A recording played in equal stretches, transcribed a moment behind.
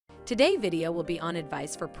Today's video will be on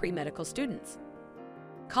advice for pre-medical students.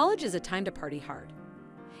 College is a time to party hard.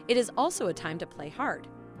 It is also a time to play hard.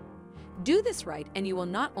 Do this right and you will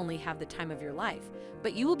not only have the time of your life,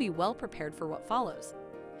 but you will be well prepared for what follows.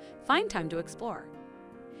 Find time to explore.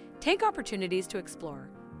 Take opportunities to explore.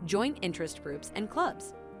 Join interest groups and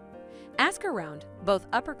clubs. Ask around, both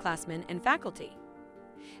upperclassmen and faculty.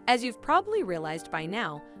 As you've probably realized by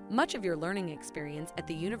now, much of your learning experience at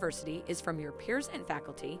the university is from your peers and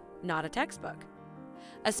faculty, not a textbook.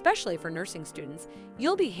 Especially for nursing students,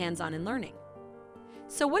 you'll be hands-on in learning.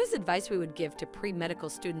 So what is advice we would give to pre-medical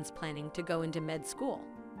students planning to go into med school?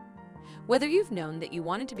 Whether you've known that you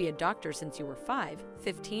wanted to be a doctor since you were 5,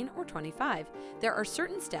 15, or 25, there are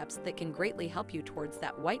certain steps that can greatly help you towards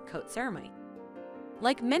that white coat ceremony.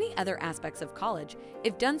 Like many other aspects of college,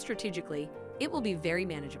 if done strategically, it will be very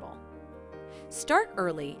manageable. Start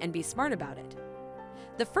early and be smart about it.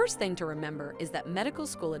 The first thing to remember is that medical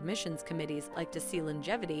school admissions committees like to see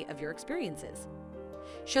longevity of your experiences.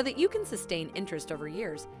 Show that you can sustain interest over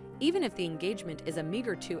years, even if the engagement is a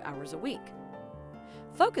meager 2 hours a week.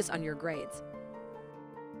 Focus on your grades.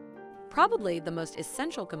 Probably the most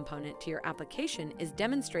essential component to your application is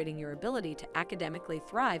demonstrating your ability to academically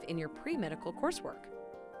thrive in your pre-medical coursework.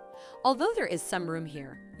 Although there is some room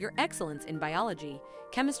here, your excellence in biology,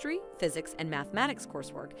 chemistry, physics, and mathematics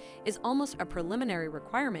coursework is almost a preliminary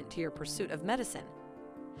requirement to your pursuit of medicine.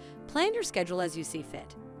 Plan your schedule as you see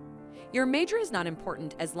fit. Your major is not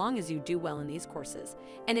important as long as you do well in these courses,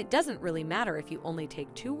 and it doesn't really matter if you only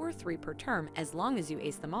take 2 or 3 per term as long as you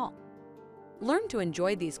ace them all. Learn to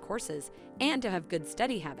enjoy these courses and to have good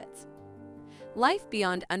study habits. Life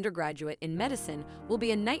beyond undergraduate in medicine will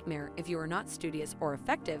be a nightmare if you are not studious or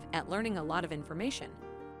effective at learning a lot of information.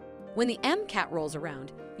 When the MCAT rolls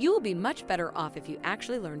around, you will be much better off if you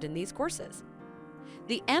actually learned in these courses.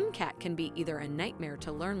 The MCAT can be either a nightmare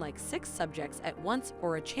to learn like 6 subjects at once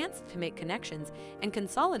or a chance to make connections and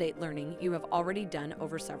consolidate learning you have already done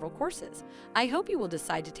over several courses. I hope you will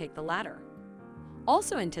decide to take the latter.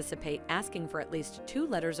 Also anticipate asking for at least 2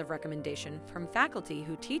 letters of recommendation from faculty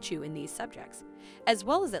who teach you in these subjects, as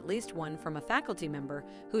well as at least 1 from a faculty member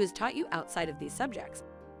who has taught you outside of these subjects.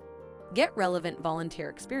 Get relevant volunteer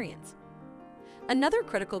experience. Another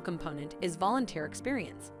critical component is volunteer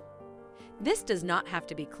experience. This does not have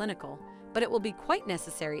to be clinical, but it will be quite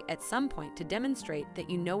necessary at some point to demonstrate that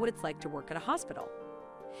you know what it's like to work at a hospital.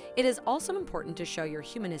 It is also important to show your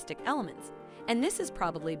humanistic elements, and this is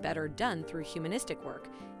probably better done through humanistic work,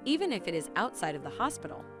 even if it is outside of the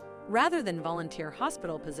hospital, rather than volunteer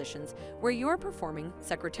hospital positions where you are performing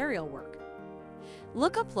secretarial work.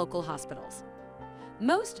 Look up local hospitals.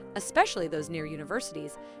 Most, especially those near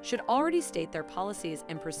universities, should already state their policies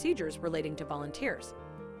and procedures relating to volunteers.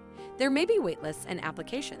 There may be waitlists and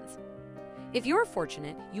applications. If you are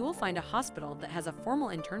fortunate, you will find a hospital that has a formal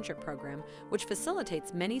internship program which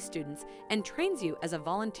facilitates many students and trains you as a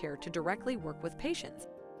volunteer to directly work with patients.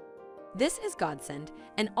 This is godsend,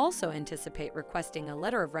 and also anticipate requesting a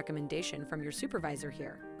letter of recommendation from your supervisor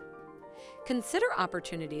here. Consider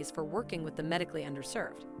opportunities for working with the medically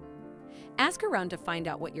underserved. Ask around to find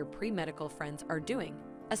out what your pre-medical friends are doing,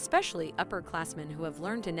 especially upperclassmen who have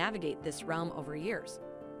learned to navigate this realm over years.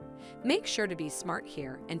 Make sure to be smart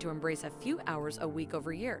here and to embrace a few hours a week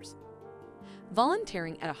over years.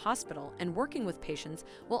 Volunteering at a hospital and working with patients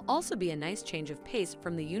will also be a nice change of pace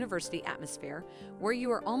from the university atmosphere where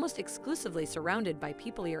you are almost exclusively surrounded by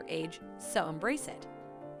people your age, so embrace it.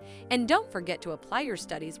 And don't forget to apply your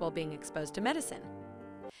studies while being exposed to medicine.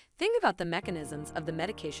 Think about the mechanisms of the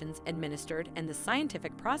medications administered and the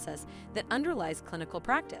scientific process that underlies clinical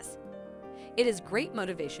practice. It is great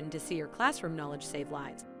motivation to see your classroom knowledge save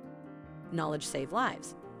lives. Knowledge save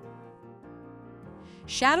lives.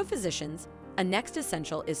 Shadow physicians. A next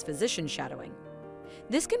essential is physician shadowing.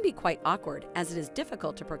 This can be quite awkward as it is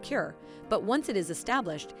difficult to procure, but once it is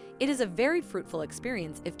established, it is a very fruitful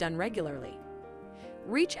experience if done regularly.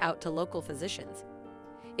 Reach out to local physicians.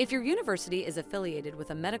 If your university is affiliated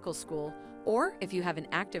with a medical school or if you have an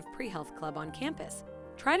active pre-health club on campus,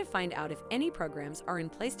 try to find out if any programs are in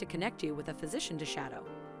place to connect you with a physician to shadow.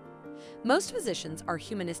 Most physicians are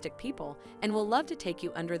humanistic people and will love to take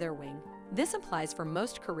you under their wing. This applies for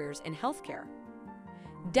most careers in healthcare.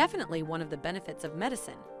 Definitely one of the benefits of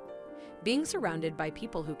medicine, being surrounded by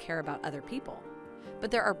people who care about other people. But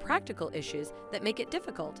there are practical issues that make it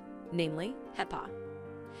difficult, namely HEPA.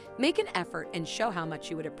 Make an effort and show how much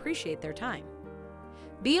you would appreciate their time.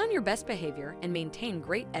 Be on your best behavior and maintain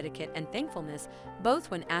great etiquette and thankfulness both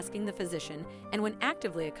when asking the physician and when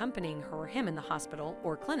actively accompanying her or him in the hospital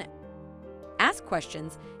or clinic. Ask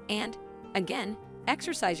questions and, again,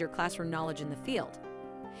 exercise your classroom knowledge in the field.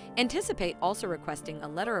 Anticipate also requesting a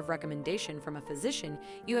letter of recommendation from a physician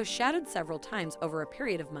you have shadowed several times over a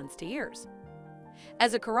period of months to years.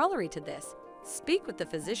 As a corollary to this, speak with the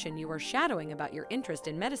physician you are shadowing about your interest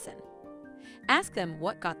in medicine. Ask them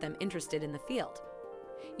what got them interested in the field.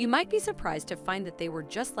 You might be surprised to find that they were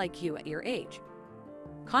just like you at your age.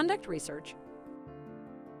 Conduct research.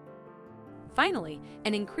 Finally,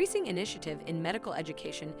 an increasing initiative in medical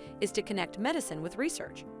education is to connect medicine with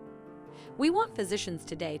research. We want physicians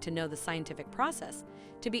today to know the scientific process,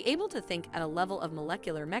 to be able to think at a level of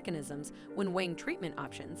molecular mechanisms when weighing treatment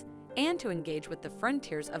options, and to engage with the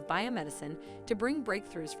frontiers of biomedicine to bring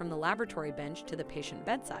breakthroughs from the laboratory bench to the patient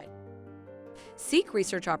bedside. Seek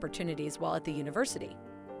research opportunities while at the university.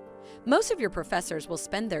 Most of your professors will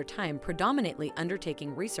spend their time predominantly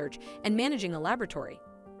undertaking research and managing a laboratory.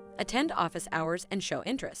 Attend office hours and show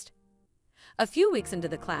interest. A few weeks into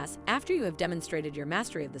the class, after you have demonstrated your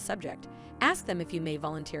mastery of the subject, ask them if you may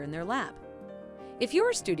volunteer in their lab. If you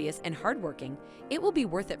are studious and hardworking, it will be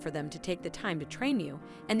worth it for them to take the time to train you,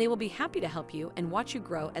 and they will be happy to help you and watch you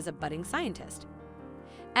grow as a budding scientist.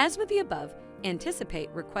 As with the above, anticipate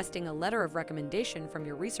requesting a letter of recommendation from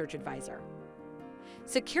your research advisor.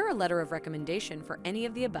 Secure a letter of recommendation for any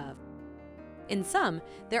of the above. In sum,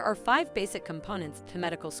 there are 5 basic components to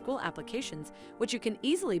medical school applications which you can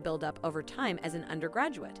easily build up over time as an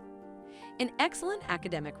undergraduate: an excellent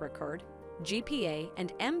academic record, GPA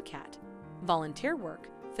and MCAT, volunteer work,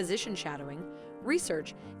 physician shadowing,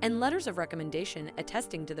 research, and letters of recommendation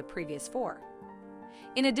attesting to the previous 4.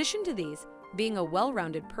 In addition to these, being a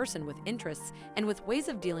well-rounded person with interests and with ways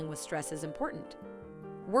of dealing with stress is important.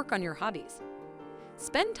 Work on your hobbies.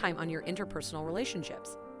 Spend time on your interpersonal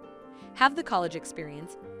relationships. Have the college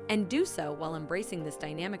experience, and do so while embracing this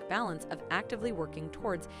dynamic balance of actively working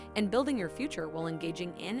towards and building your future while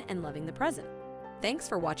engaging in and loving the present. Thanks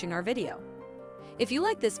for watching our video. If you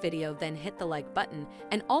like this video, then hit the like button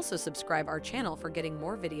and also subscribe our channel for getting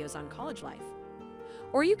more videos on college life.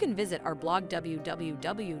 Or you can visit our blog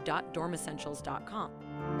www.dormessentials.com.